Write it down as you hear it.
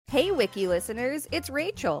Hey, Wiki listeners, it's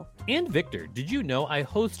Rachel. And Victor, did you know I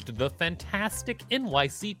host the fantastic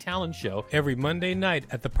NYC Talent Show every Monday night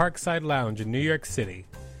at the Parkside Lounge in New York City?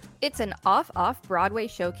 It's an off-Broadway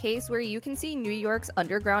showcase where you can see New York's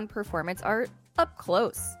underground performance art up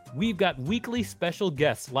close. We've got weekly special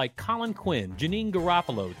guests like Colin Quinn, Janine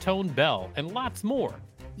Garofalo, Tone Bell, and lots more.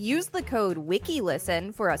 Use the code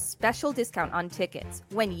WIKILISTEN for a special discount on tickets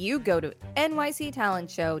when you go to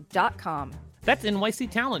nyctalentshow.com. That's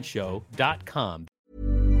nyctalentshow.com.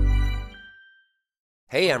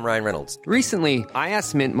 Hey, I'm Ryan Reynolds. Recently, I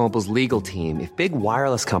asked Mint Mobile's legal team if big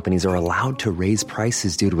wireless companies are allowed to raise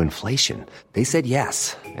prices due to inflation. They said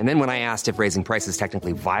yes. And then when I asked if raising prices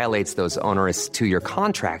technically violates those onerous two-year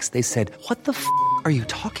contracts, they said, "What the f*** are you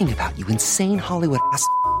talking about, you insane Hollywood ass?"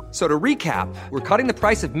 So to recap, we're cutting the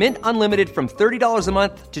price of Mint Unlimited from $30 a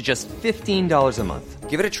month to just $15 a month.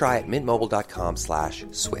 Give it a try at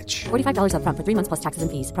mintmobile.com/switch. $45 up front for 3 months plus taxes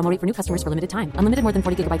and fees. Promo rate for new customers for limited time. Unlimited more than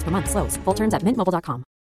 40 gigabytes per month. Slows full terms at mintmobile.com.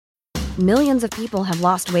 Millions of people have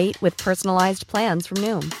lost weight with personalized plans from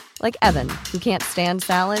Noom. Like Evan, who can't stand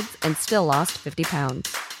salads and still lost 50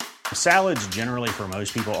 pounds. Salads generally for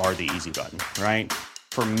most people are the easy button, right?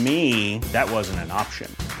 For me, that wasn't an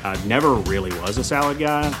option. I never really was a salad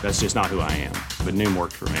guy. That's just not who I am. But Noom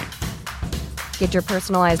worked for me. Get your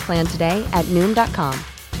personalized plan today at Noom.com.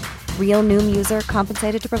 Real Noom user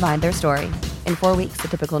compensated to provide their story. In 4 weeks, the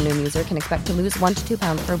typical Noom user can expect to lose 1 to 2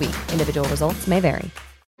 pounds per week. Individual results may vary.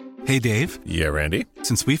 Hey, Dave. Yeah, Randy.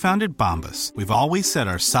 Since we founded Bombas, we've always said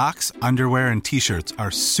our socks, underwear, and T-shirts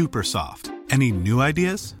are super soft. Any new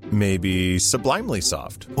ideas? Maybe sublimely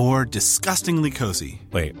soft. Or disgustingly cozy.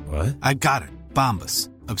 Wait, what? I got it. Bombas.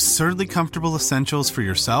 Absurdly comfortable essentials for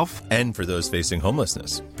yourself and for those facing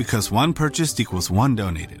homelessness. Because one purchased equals one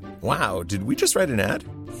donated. Wow, did we just write an ad?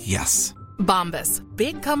 Yes. Bombas.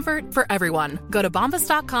 Big comfort for everyone. Go to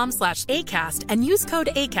bombas.com/ACAST and use code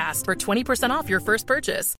ACAST for 20% off your first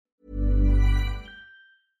purchase.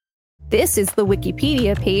 This is the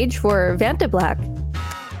Wikipedia page for Vantablack.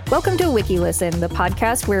 Welcome to WikiListen, the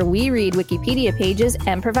podcast where we read Wikipedia pages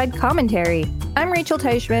and provide commentary. I'm Rachel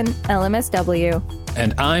Teichman, LMSW.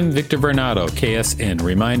 And I'm Victor Bernardo, KSN,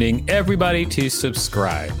 reminding everybody to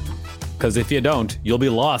subscribe. Because if you don't, you'll be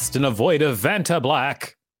lost in a void of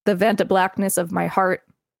Vantablack. The Vantablackness of my heart.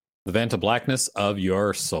 The Vantablackness of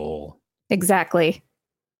your soul. Exactly.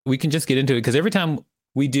 We can just get into it, because every time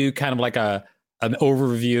we do kind of like an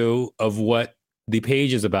overview of what the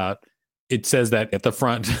page is about, it says that at the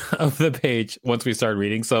front of the page once we start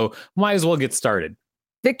reading. So might as well get started.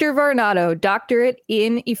 Victor Varnado, Doctorate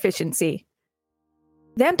in Efficiency.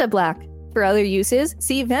 Vantablack. For other uses,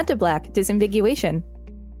 see Vantablack disambiguation.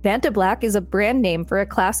 Vantablack is a brand name for a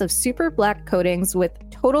class of super black coatings with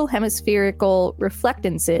total hemispherical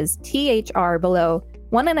reflectances, THR, below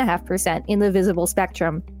 1.5% in the visible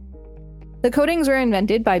spectrum. The coatings were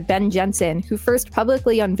invented by Ben Jensen, who first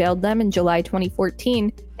publicly unveiled them in July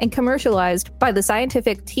 2014 and commercialized by the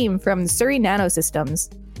scientific team from Surrey Nanosystems.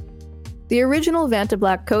 The original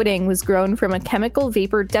Vantablack coating was grown from a chemical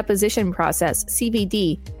vapor deposition process,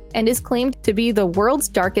 CVD, and is claimed to be the world's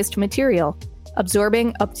darkest material,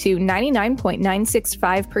 absorbing up to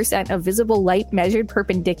 99.965% of visible light measured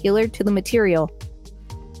perpendicular to the material.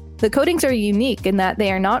 The coatings are unique in that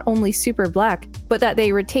they are not only super black, but that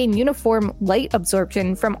they retain uniform light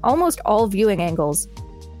absorption from almost all viewing angles.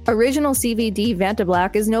 Original CVD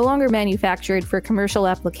Vantablack is no longer manufactured for commercial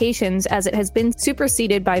applications, as it has been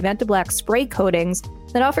superseded by Vantablack spray coatings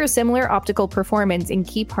that offer similar optical performance in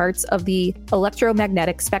key parts of the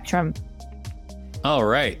electromagnetic spectrum. All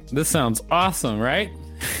right, this sounds awesome, right?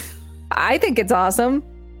 I think it's awesome.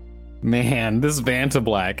 Man, this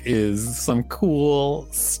Vantablack is some cool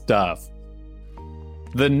stuff.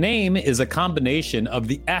 The name is a combination of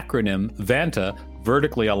the acronym Vanta,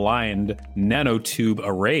 vertically aligned nanotube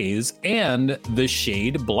arrays, and the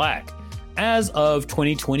shade black. As of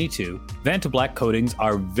 2022, Vantablack coatings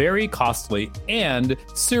are very costly, and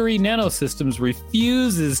Surrey Nanosystems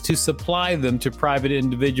refuses to supply them to private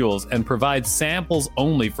individuals and provides samples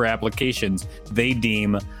only for applications they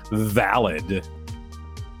deem valid.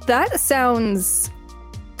 That sounds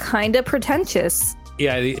kind of pretentious.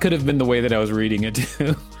 Yeah, it could have been the way that I was reading it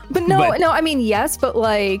too. But no, I mean, yes, but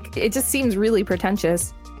like, it just seems really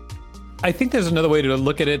pretentious. I think there's another way to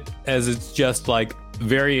look at it, as it's just like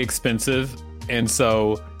very expensive. And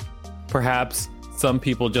so perhaps some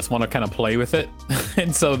people just want to kind of play with it.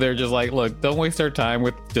 And so they're just like, look, don't waste our time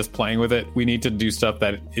with just playing with it. We need to do stuff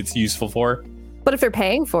that it's useful for. But if they're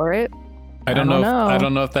paying for it, I don't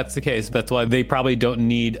know if that's the case. That's why they probably don't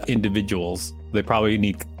need individuals. They probably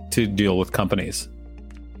need to deal with companies.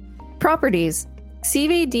 Properties.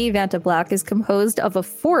 CVD Vantablack is composed of a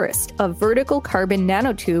forest of vertical carbon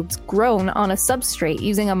nanotubes grown on a substrate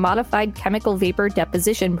using a modified chemical vapor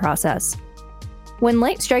deposition process. When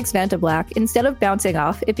light strikes Vantablack, instead of bouncing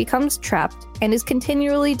off, it becomes trapped and is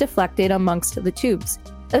continually deflected amongst the tubes,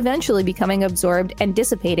 eventually becoming absorbed and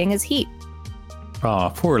dissipating as heat.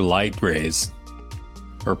 Poor light rays.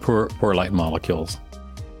 Or poor light molecules.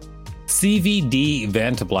 CVD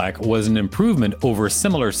Vantablack was an improvement over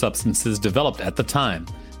similar substances developed at the time.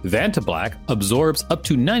 Vantablack absorbs up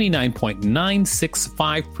to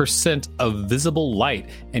 99.965% of visible light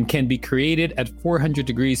and can be created at 400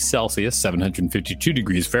 degrees Celsius, 752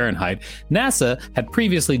 degrees Fahrenheit. NASA had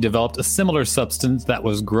previously developed a similar substance that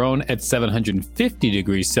was grown at 750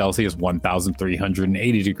 degrees Celsius,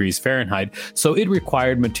 1,380 degrees Fahrenheit, so it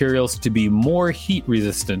required materials to be more heat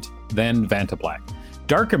resistant than Vantablack.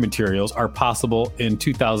 Darker materials are possible. In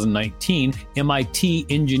 2019, MIT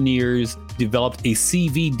engineers developed a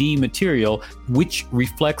CVD material which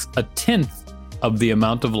reflects 1/10 of the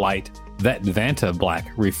amount of light that Vantablack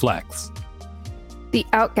reflects. The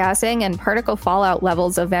outgassing and particle fallout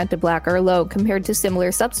levels of Vantablack are low compared to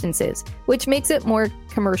similar substances, which makes it more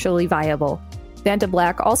commercially viable.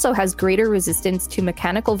 Vantablack also has greater resistance to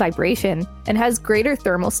mechanical vibration and has greater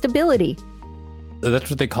thermal stability.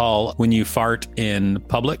 That's what they call when you fart in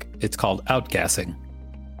public. It's called outgassing.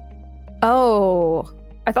 Oh,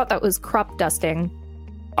 I thought that was crop dusting.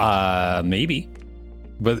 Maybe.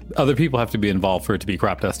 But other people have to be involved for it to be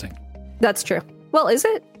crop dusting. That's true. Well, is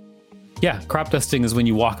it? Yeah, crop dusting is when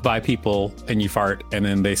you walk by people and you fart and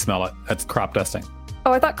then they smell it. That's crop dusting.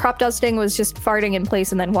 Oh, I thought crop dusting was just farting in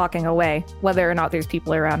place and then walking away, whether or not there's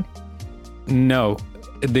people around. No,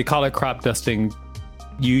 they call it crop dusting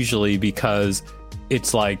usually because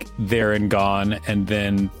it's like there and gone, and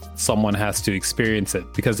then someone has to experience it.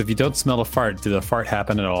 Because if you don't smell a fart, did a fart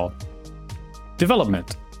happen at all?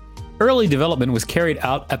 Development. Early development was carried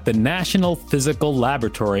out at the National Physical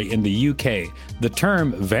Laboratory in the UK. The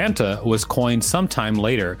term Vanta was coined sometime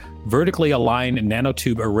later. Vertically aligned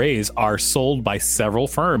nanotube arrays are sold by several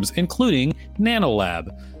firms, including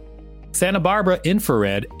Nanolab, Santa Barbara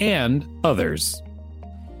Infrared, and others.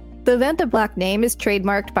 The Vantablack name is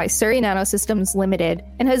trademarked by Surrey Nanosystems Limited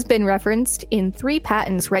and has been referenced in 3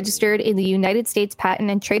 patents registered in the United States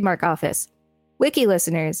Patent and Trademark Office. Wiki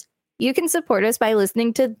listeners, you can support us by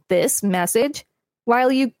listening to this message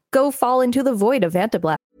while you go fall into the void of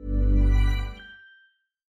Vantablack.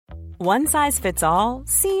 One size fits all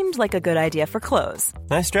seemed like a good idea for clothes.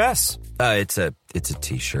 Nice dress. It's a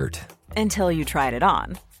t-shirt. Until you tried it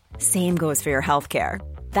on. Same goes for your healthcare.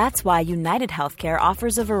 That's why United Healthcare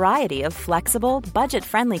offers a variety of flexible,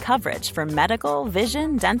 budget-friendly coverage for medical,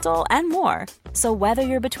 vision, dental, and more. So whether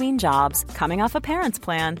you're between jobs, coming off a parent's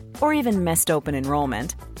plan, or even missed open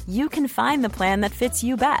enrollment, you can find the plan that fits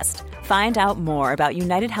you best. Find out more about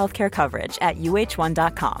United Healthcare coverage at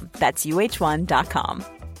uh1.com. That's uh1.com.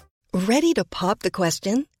 Ready to pop the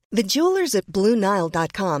question? The jewelers at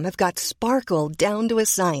BlueNile.com have got sparkle down to a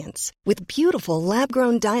science with beautiful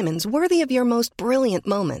lab-grown diamonds worthy of your most brilliant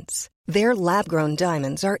moments. Their lab-grown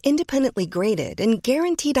diamonds are independently graded and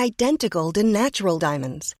guaranteed identical to natural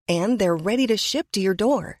diamonds, and they're ready to ship to your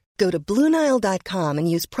door. Go to BlueNile.com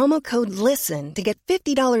and use promo code LISTEN to get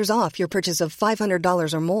 $50 off your purchase of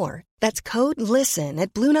 $500 or more. That's code LISTEN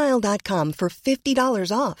at BlueNile.com for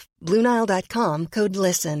 $50 off. BlueNile.com, code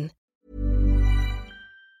LISTEN.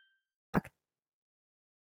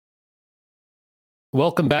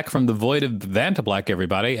 Welcome back from the void of Vantablack,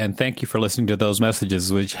 everybody, and thank you for listening to those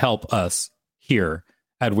messages which help us here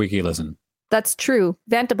at WikiListen. That's true.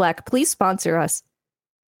 Vantablack, please sponsor us.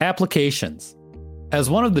 Applications. As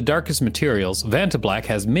one of the darkest materials, Vantablack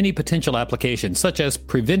has many potential applications, such as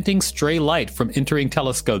preventing stray light from entering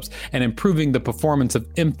telescopes and improving the performance of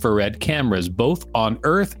infrared cameras, both on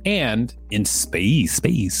Earth and in space.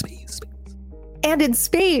 And in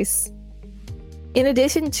space! In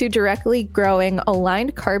addition to directly growing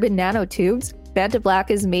aligned carbon nanotubes,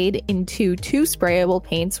 Vantablack is made into 2 sprayable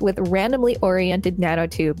paints with randomly oriented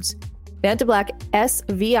nanotubes, Vantablack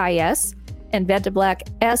SVIS and Vantablack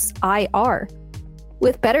SIR,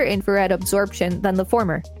 with better infrared absorption than the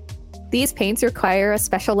former. These paints require a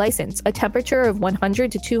special license, a temperature of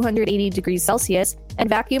 100 to 280 degrees Celsius, and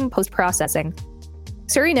vacuum post-processing.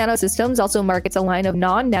 Surrey Nanosystems also markets a line of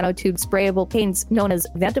non-nanotube sprayable paints known as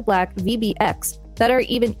Vantablack VBX that are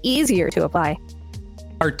even easier to apply.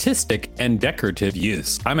 Artistic and decorative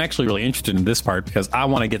use. I'm actually really interested in this part because I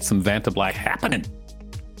want to get some Vantablack happening.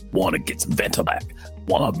 Want to get some Vantablack.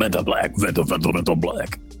 Want a Vantablack,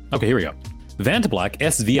 Vantablack. Okay, here we go. Vantablack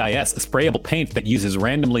SVIS, a sprayable paint that uses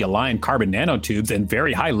randomly aligned carbon nanotubes and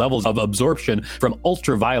very high levels of absorption from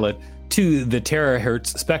ultraviolet to the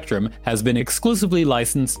terahertz spectrum, has been exclusively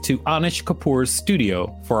licensed to Anish Kapoor's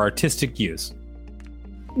studio for artistic use.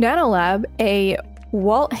 Nanolab, a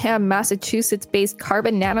Waltham, Massachusetts-based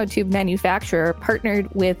carbon nanotube manufacturer,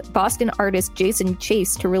 partnered with Boston artist Jason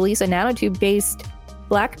Chase to release a nanotube-based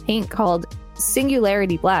black paint called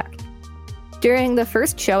Singularity Black. During the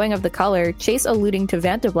first showing of the color, Chase, alluding to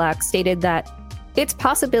Vantablack, stated that its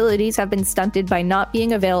possibilities have been stunted by not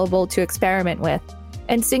being available to experiment with,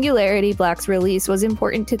 and Singularity Black's release was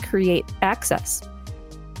important to create access.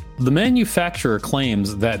 The manufacturer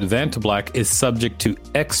claims that Vantablack is subject to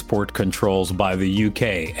export controls by the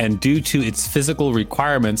UK, and due to its physical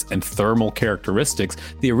requirements and thermal characteristics,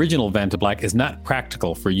 the original Vantablack is not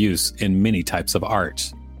practical for use in many types of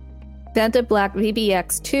art. Vantablack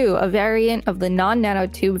VBX2, a variant of the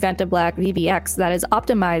non-nanotube Vantablack VBX that is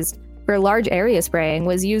optimized for large area spraying,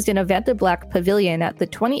 was used in a Vantablack pavilion at the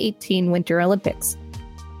 2018 Winter Olympics.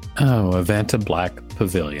 Oh, a Vantablack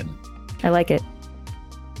pavilion. I like it.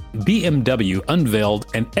 BMW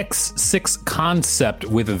unveiled an X6 concept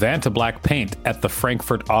with Vantablack paint at the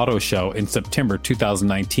Frankfurt Auto Show in September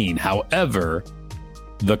 2019. However,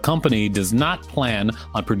 the company does not plan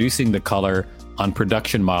on producing the color on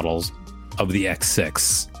production models of the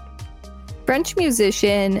X6. French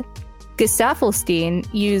musician Gesaffelstein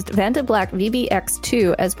used Vantablack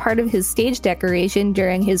VBX2 as part of his stage decoration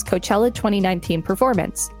during his Coachella 2019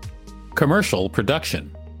 performance. Commercial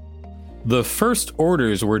production. The first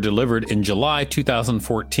orders were delivered in July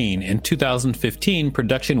 2014. In 2015,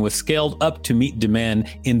 production was scaled up to meet demand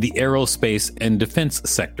in the aerospace and defense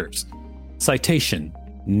sectors. Citation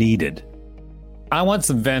needed. I want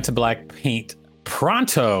some Vantablack paint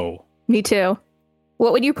pronto. Me too.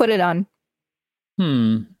 What would you put it on?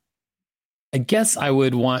 I guess I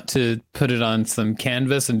would want to put it on some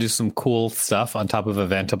canvas and do some cool stuff on top of a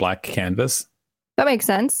Vantablack canvas. That makes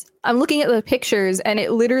sense. I'm looking at the pictures and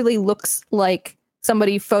it literally looks like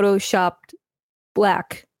somebody photoshopped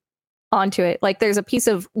black onto it. Like there's a piece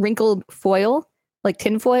of wrinkled foil, like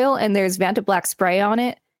tin foil, and there's Vantablack spray on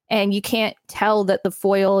it. And you can't tell that the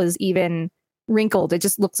foil is even wrinkled. It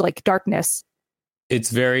just looks like darkness.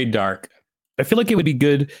 It's very dark. I feel like it would be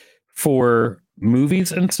good for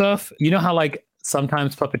movies and stuff. You know how like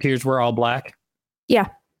sometimes puppeteers wear all black? Yeah.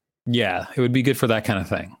 Yeah, it would be good for that kind of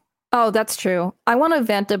thing. Oh, that's true. I want a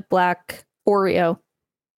Vantablack Oreo.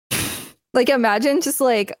 Like imagine just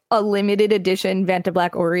like a limited edition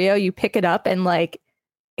Vantablack Oreo. You pick it up and like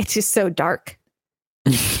it's just so dark.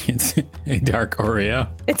 It's a dark Oreo.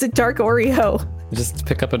 It's a dark Oreo. Just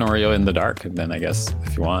pick up an Oreo in the dark, then I guess,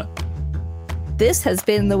 if you want. This has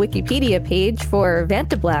been the Wikipedia page for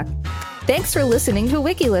Vantablack. Thanks for listening to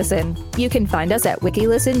WikiListen. You can find us at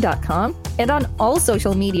wikilisten.com and on all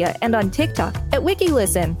social media and on TikTok at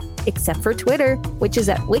WikiListen, except for Twitter, which is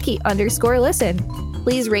at wiki_listen.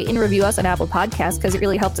 Please rate and review us on Apple Podcasts because it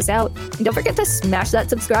really helps us out. And don't forget to smash that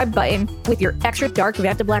subscribe button with your extra dark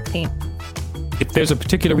Vantablack paint. If there's a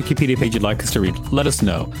particular Wikipedia page you'd like us to read, let us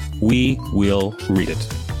know. We will read it.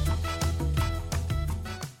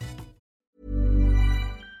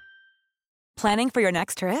 Planning for your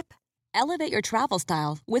next trip? Elevate your travel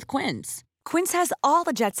style with Quince. Quince has all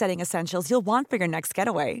the jet-setting essentials you'll want for your next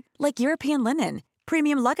getaway, like European linen,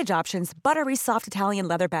 premium luggage options, buttery soft Italian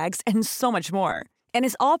leather bags, and so much more. And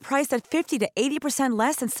is all priced at 50 to 80%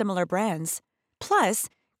 less than similar brands. Plus,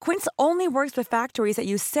 Quince only works with factories that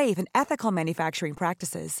use safe and ethical manufacturing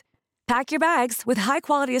practices. Pack your bags with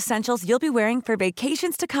high-quality essentials you'll be wearing for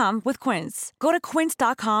vacations to come with Quince. Go to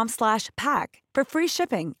quince.com/pack for free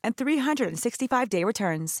shipping and 365-day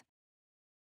returns.